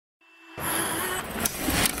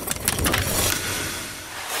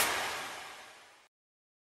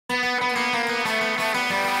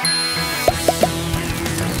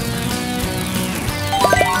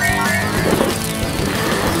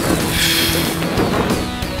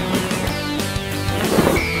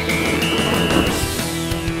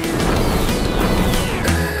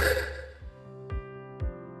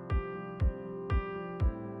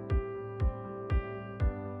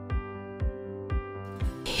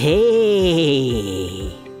Hey!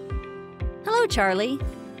 Hello, Charlie.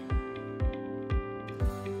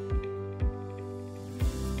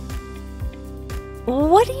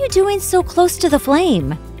 What are you doing so close to the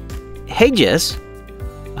flame? Hey, Jess.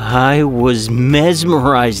 I was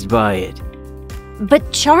mesmerized by it.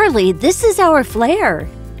 But Charlie, this is our flare.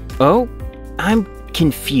 Oh, I'm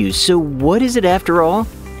confused. So what is it after all?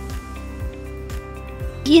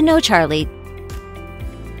 You know, Charlie,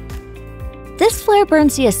 this flare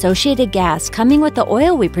burns the associated gas coming with the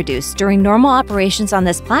oil we produce during normal operations on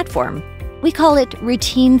this platform. We call it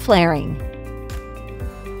routine flaring.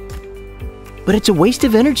 But it's a waste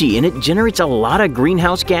of energy and it generates a lot of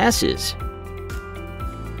greenhouse gases.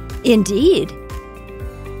 Indeed.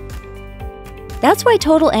 That's why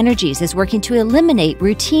TotalEnergies is working to eliminate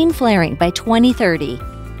routine flaring by 2030.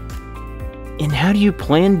 And how do you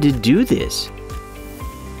plan to do this?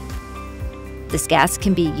 This gas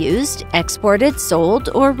can be used, exported, sold,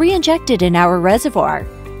 or re-injected in our reservoir.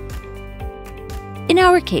 In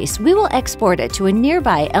our case, we will export it to a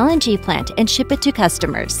nearby LNG plant and ship it to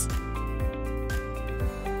customers.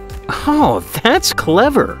 Oh, that's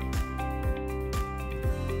clever.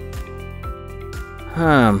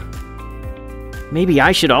 Maybe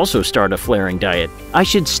I should also start a flaring diet. I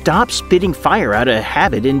should stop spitting fire out of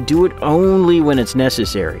habit and do it only when it's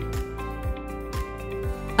necessary.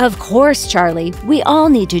 Of course, Charlie. We all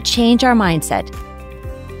need to change our mindset.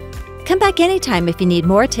 Come back anytime if you need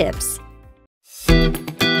more tips.